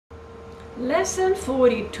Lesson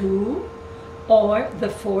 42 or the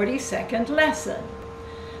 42nd lesson.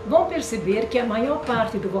 Vão perceber que a maior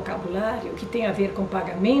parte do vocabulário que tem a ver com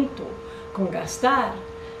pagamento, com gastar,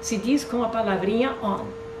 se diz com a palavrinha on.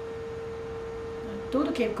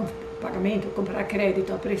 Tudo que é pagamento, comprar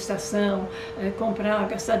crédito, a prestação, comprar,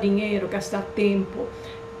 gastar dinheiro, gastar tempo,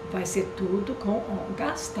 vai ser tudo com on.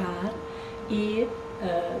 Gastar e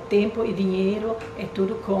tempo e dinheiro é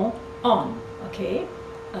tudo com on, ok?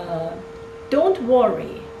 Don't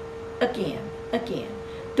worry, again.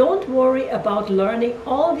 Don't worry about learning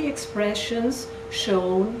all the expressions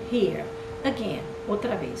shown here. Again,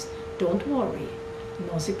 outra vez. Don't worry,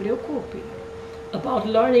 não se preocupe. About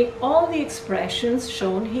learning all the expressions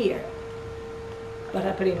shown here.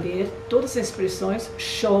 Para aprender todas as expressões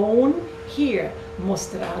shown here,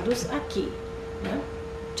 mostrados aqui. Né?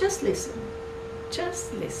 Just listen.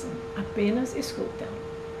 Apenas escuta.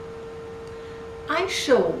 I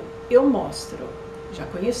show, eu mostro. Já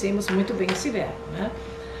conhecemos muito bem esse verbo, né?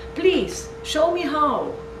 Please, show me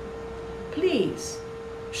how. Please,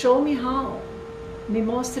 show me how. Me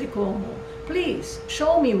mostre como. Please,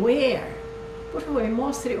 show me where. Por favor, me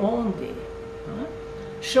mostre onde. Né?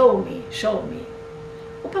 Show me.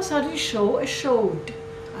 O passado de show é showed.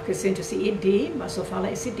 Acrescenta-se ed, mas só fala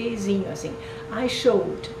esse dzinho assim. I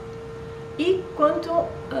showed. E quando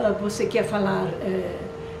você quer falar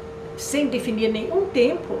sem definir nenhum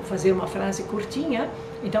tempo, fazer uma frase curtinha,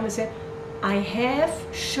 então você I have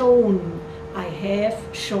shown.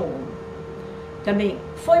 Também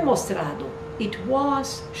foi mostrado. It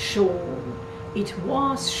was shown.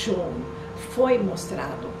 Foi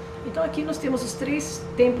mostrado. Então aqui nós temos os três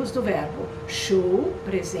tempos do verbo. Show,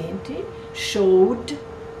 presente, showed,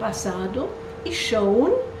 passado, e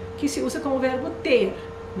shown, que se usa como verbo ter,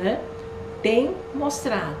 né? Tem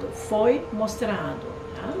mostrado, foi mostrado.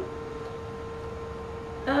 Tá?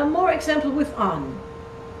 More example with on.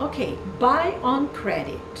 Ok, buy on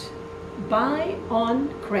credit.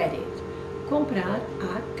 Comprar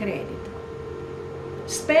a crédito.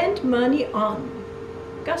 Spend money on.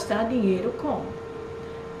 Gastar dinheiro com.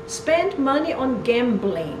 Spend money on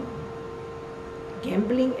gambling.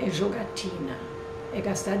 Gambling é jogatina. É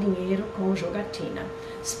gastar dinheiro com jogatina.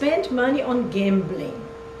 Spend money on gambling.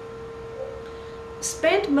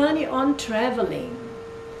 Spend money on traveling.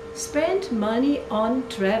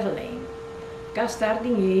 Gastar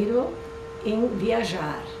dinheiro em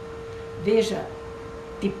viajar. Veja,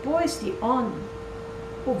 depois de on,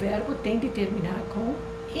 o verbo tem de terminar com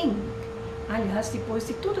in. Aliás, depois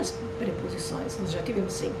de todas as preposições, nós já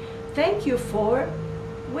tivemos assim. Thank you for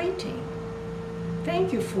waiting.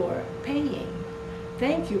 Thank you for paying.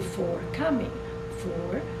 Thank you for coming.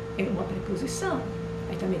 For é uma preposição.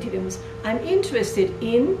 Aí também tivemos I'm interested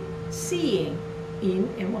in seeing. In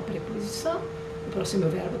é uma preposição. O próximo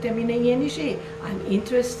verbo termina em ing. I'm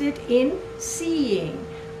interested in seeing.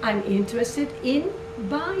 I'm interested in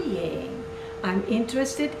buying. I'm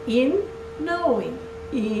interested in knowing.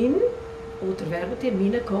 In, outro verbo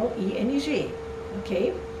termina com ing.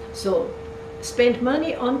 Ok? So, spend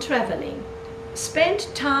money on traveling. Spend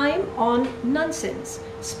time on nonsense.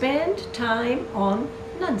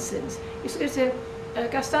 Isso quer dizer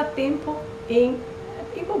gastar tempo em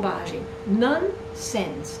bobagem.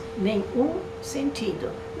 Nonsense. Nenhum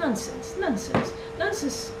sentido. Nonsense.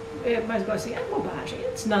 Nonsense é mais igual assim, é bobagem.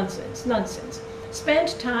 It's nonsense.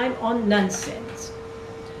 Spend time on nonsense.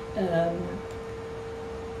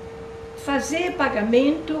 Fazer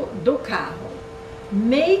pagamento do carro.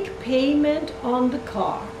 Make payment on the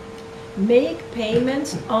car.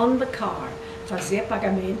 Fazer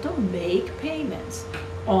pagamento, make payments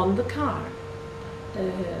on the car.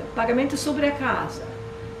 Pagamento sobre a casa.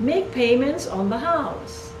 Make payments on the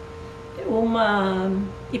house. Uma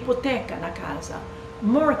hipoteca na casa.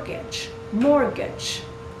 Mortgage.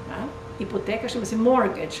 Tá? Hipoteca chama-se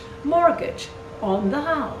mortgage. Mortgage on the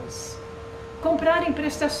house. Comprar em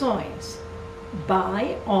prestações.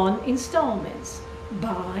 Buy on installments.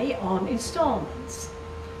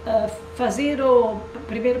 Fazer o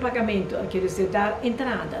primeiro pagamento, quer dizer, dar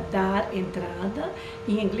entrada.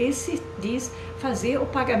 Em inglês se diz fazer o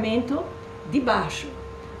pagamento de baixo.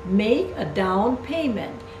 Make a down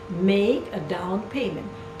payment.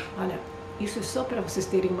 Olha, isso é só para vocês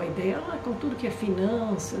terem uma ideia, com tudo que é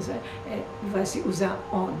finanças, vai se usar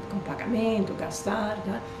on, com pagamento, gastar,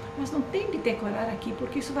 tá? Mas não tem de decorar aqui,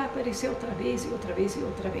 porque isso vai aparecer outra vez.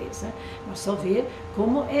 Né? Mas só ver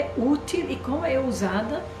como é útil e como é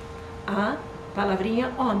usada a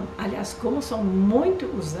palavrinha on. Aliás, como são muito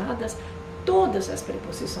usadas todas as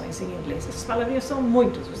preposições em inglês. Essas palavrinhas são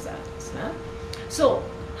muito usadas. Né? So,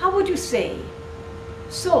 how would you say?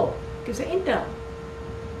 So, quer dizer, então.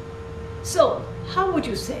 So, how would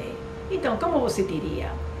you say? Então, como você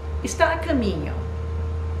diria? Está a caminho.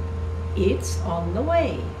 It's on the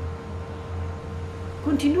way.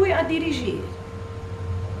 Continue a dirigir.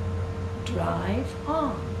 Drive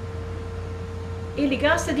on. Ele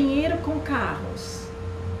gasta dinheiro com carros.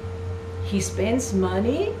 He spends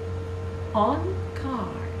money on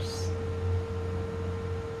cars.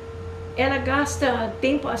 Ela gasta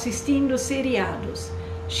tempo assistindo seriados.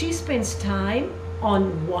 She spends time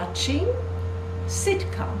on watching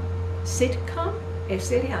sitcom. Sitcom é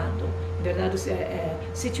seriado. Na verdade, é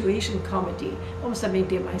situation comedy. Vamos também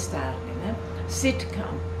ter mais tarde, né?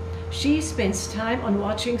 Sitcom. She spends time on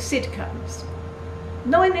watching sitcoms.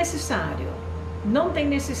 Não é necessário. Não tem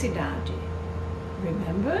necessidade.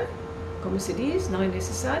 Remember? Como se diz? Não é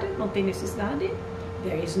necessário, não tem necessidade.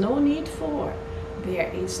 There is no need for.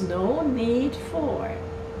 There is no need for.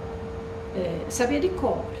 Saber de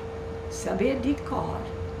cor. Saber de cor.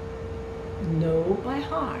 Know by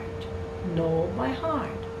heart. Know by heart.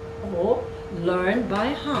 Ou learn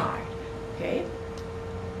by heart. Ok?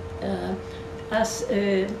 As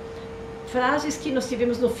frases que nós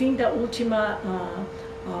tivemos no fim da última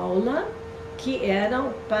aula, que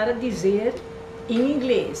eram para dizer em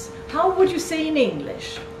inglês. How would you say in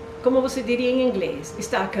English? Como você diria em inglês?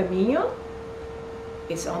 Está a caminho?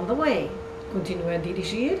 It's on the way. Continue a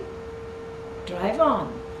dirigir. Drive on.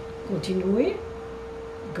 Continue.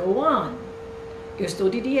 Go on. Eu estou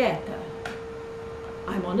de dieta.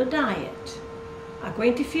 I'm on a diet.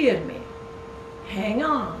 Aguente firme. Hang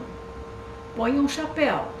on. Põe um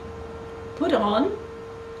chapéu. Put on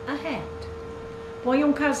a hat. Põe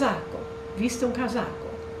um casaco. Vista um casaco.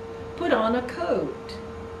 Put on a coat.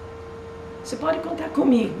 Você pode contar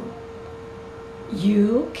comigo.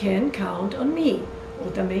 You can count on me. Ou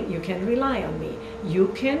também, you can rely on me. You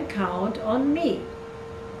can count on me.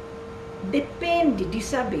 Depende de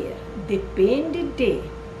saber. Depende de.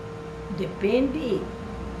 Depende.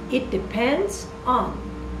 It depends on.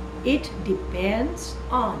 It depends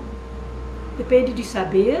on. Depende de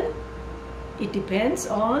saber. It depends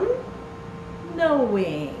on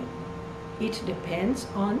knowing. It depends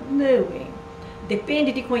on knowing.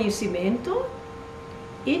 Depende de conhecimento.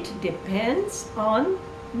 It depends on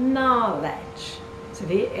knowledge. Você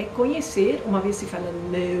vê, é conhecer, uma vez se fala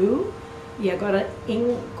know, e agora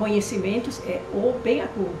em conhecimentos é o bem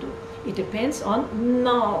agudo. It depends on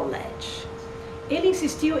knowledge. Ele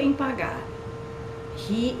insistiu em pagar.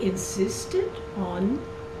 He insisted on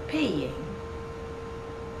paying.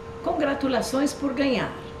 Congratulações por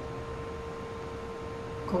ganhar.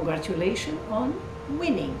 Congratulations on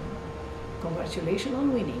winning. Congratulations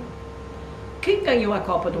on winning. Quem ganhou a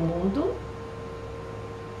Copa do Mundo?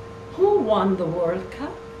 Who won the World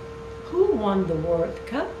Cup? Who won the World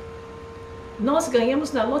Cup? Nós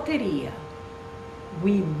ganhamos na loteria.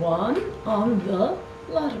 We won on the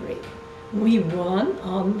lottery. We won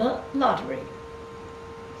on the lottery.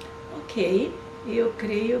 Ok, eu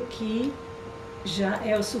creio que já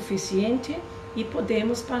é o suficiente e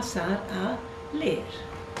podemos passar a ler.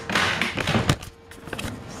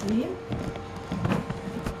 Sim?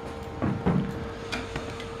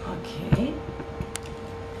 Ok.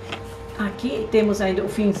 Aqui temos ainda o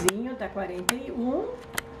finzinho da 41.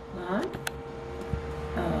 Tá?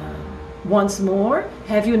 Once more,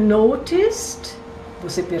 have you noticed,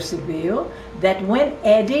 você percebeu, that when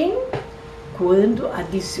adding, quando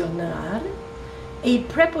adicionar,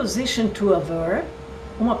 a preposition to a verb,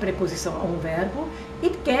 uma preposição a um verbo,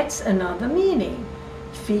 it gets another meaning.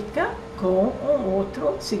 Fica com um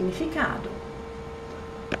outro significado.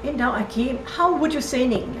 Então, aqui, how would you say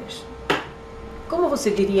in English? Como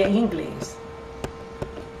você diria em inglês?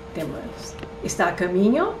 Temos, está a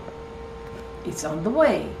caminho, it's on the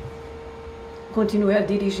way. Continue a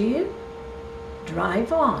dirigir,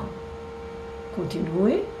 drive on.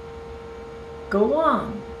 Continue, go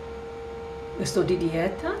on. Eu estou de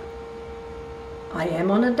dieta, I am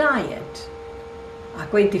on a diet.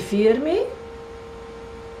 Aguente firme,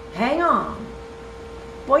 hang on.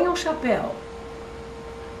 Põe um chapéu,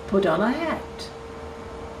 put on a hat.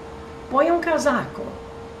 Põe um casaco,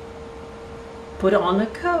 put on a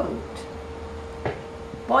coat.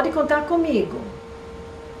 Pode contar comigo.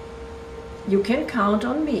 You can count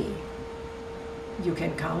on me. You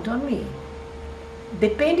can count on me.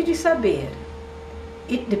 Depende de saber.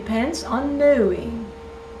 It depends on knowing.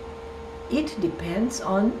 It depends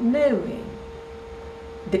on knowing.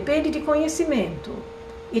 Depende de conhecimento.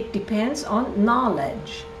 It depends on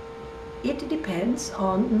knowledge. It depends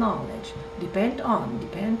on knowledge. Depend on,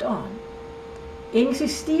 depend on.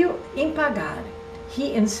 Insistiu em pagar.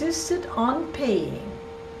 He insisted on paying.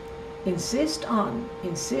 Insist on,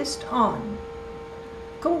 insist on.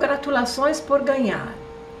 Congratulações por ganhar.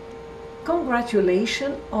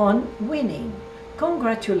 Congratulations on winning.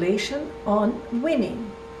 Congratulations on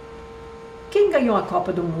winning. Quem ganhou a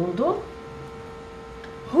Copa do Mundo?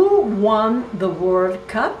 Who won the World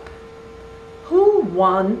Cup? Who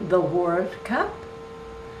won the World Cup?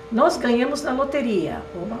 Nós ganhamos na loteria.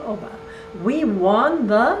 Oba, oba. We won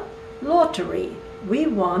the lottery. We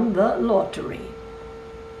won the lottery.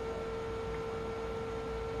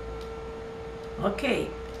 Ok,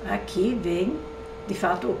 aqui vem, de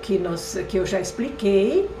fato, o que eu já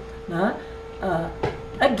expliquei, né?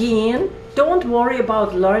 Again, don't worry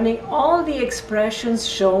about learning all the expressions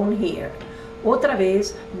shown here. Outra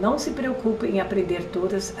vez, não se preocupe em aprender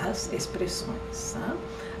todas as expressões. Tá?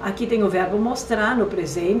 Aqui tem o verbo mostrar no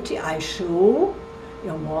presente, I show,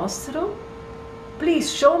 eu mostro. Please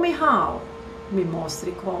show me how, me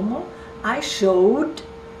mostre como. I showed,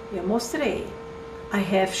 eu mostrei. I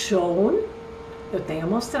have shown, eu tenho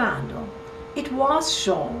mostrado. It was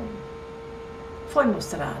shown, foi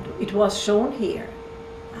mostrado. It was shown here.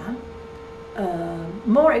 Tá?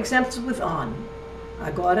 More examples with on.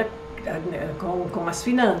 Agora com as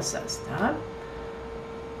finanças. Tá?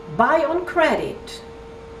 Buy on credit.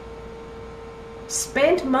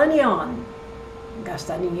 Spend money on.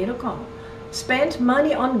 Gastar dinheiro com. Spend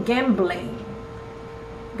money on gambling.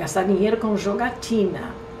 Gastar dinheiro com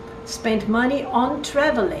jogatina. Spend money on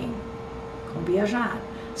traveling. Com viajar.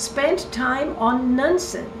 Spend time on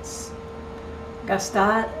nonsense.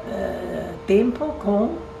 Gastar tempo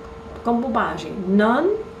com bobagem.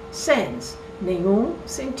 Nonsense. Nenhum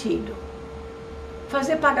sentido.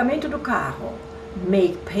 Fazer pagamento do carro.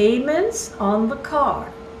 Make payments on the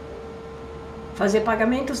car. Fazer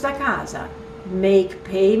pagamentos da casa. Make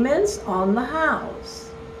payments on the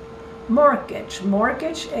house. Mortgage.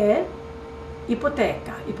 Mortgage é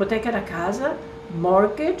hipoteca. Hipoteca da casa.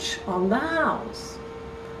 Mortgage on the house.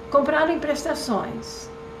 Comprar em prestações.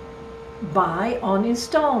 Buy on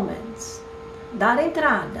installments. Dar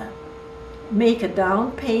entrada. Make a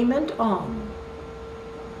down payment on.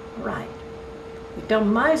 Right. Então,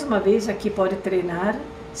 mais uma vez, aqui pode treinar.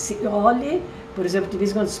 Se olhe, por exemplo, de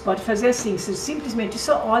vez em quando você pode fazer assim. Você simplesmente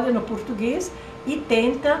só olha no português e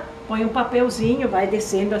tenta, põe um papelzinho, vai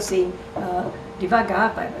descendo assim,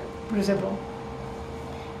 devagar. Por exemplo,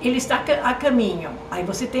 ele está a caminho. Aí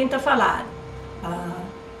você tenta falar.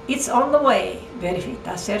 It's on the way. Verifica,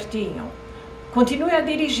 está certinho. Continue a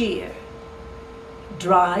dirigir.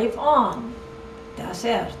 Drive on. Tá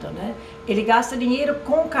certo, né? Ele gasta dinheiro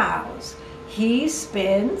com carros. He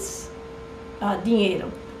spends dinheiro.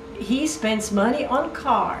 He spends money on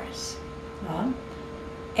cars. Tá?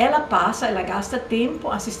 Ela gasta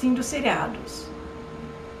tempo assistindo seriados.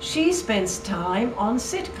 She spends time on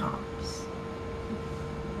sitcoms.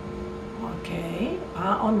 Ok?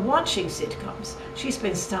 On watching sitcoms. She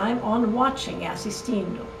spends time on watching,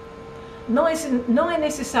 assistindo. Não é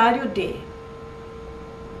necessário de.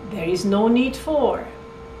 There is no need for.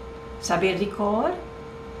 Saber de cor.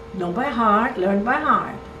 Know by heart, learn by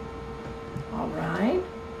heart. All right.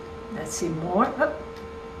 Let's see more.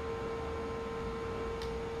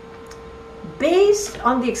 Based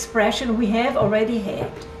on the expression we have already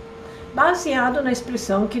had. Baseado na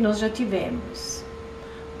expressão que nós já tivemos.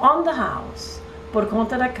 On the house. Por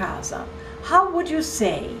conta da casa. How would you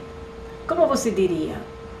say? Como você diria?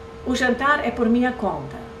 O jantar é por minha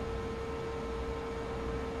conta.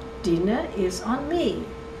 Dinner is on me.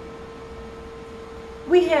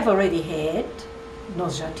 We have already had.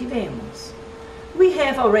 Nós já tivemos. We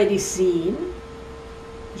have already seen.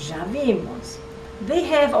 Já vimos. They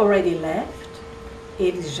have already left.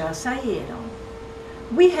 Eles já saíram.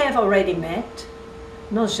 We have already met.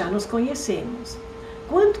 Nós já nos conhecemos.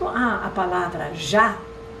 Quanto à palavra já,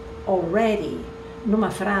 already,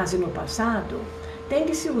 numa frase no passado, tem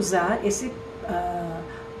que se usar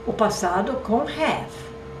o passado com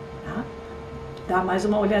have. Tá? Dá mais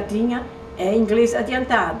uma olhadinha, é inglês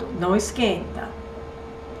adiantado, não esquenta.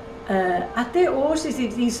 Até hoje se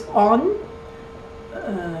diz on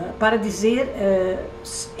para dizer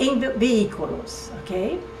em veículos,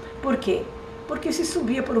 ok? Por quê? Porque se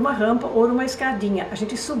subia por uma rampa ou uma escadinha, a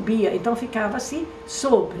gente subia, então ficava-se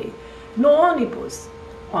sobre. No ônibus,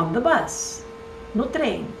 on the bus. No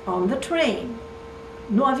trem, on the train.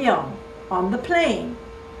 No avião, on the plane.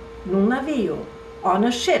 Num navio, on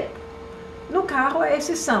a ship. No carro é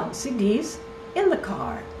exceção, se diz in the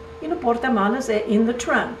car. E no porta-malas é in the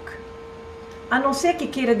trunk. A não ser que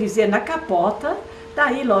queira dizer na capota,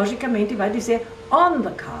 daí logicamente vai dizer on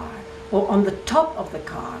the car, ou on the top of the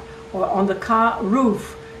car, ou on the car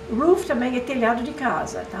roof. Roof também é telhado de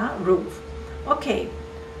casa, tá? Roof. Ok.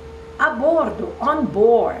 A bordo, on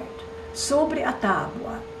board. sobre a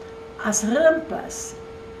tábua. As rampas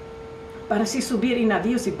para se subir em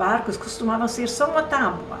navios e barcos costumavam ser só uma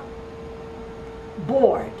tábua.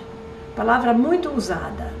 Board, palavra muito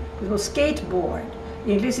usada. O skateboard,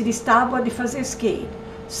 em inglês se diz tábua de fazer skate.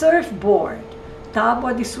 Surfboard,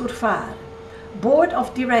 tábua de surfar. Board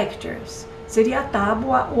of Directors, seria a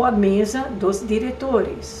tábua ou a mesa dos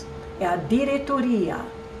diretores. É a diretoria.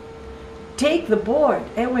 Take the board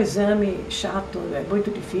é um exame chato, é muito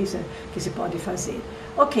difícil que se pode fazer.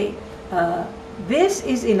 Ok, this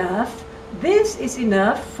is enough. This is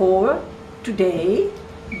enough for today.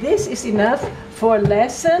 This is enough for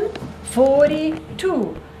lesson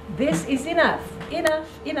 42. This is enough. Enough,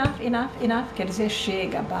 enough, enough, enough. Quer dizer,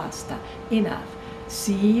 chega, basta. Enough.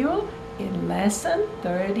 See you in lesson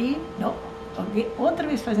 30. No, outra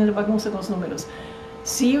vez fazendo bagunça com os números.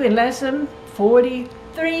 See you in lesson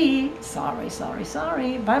 43.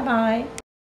 Sorry. Bye bye.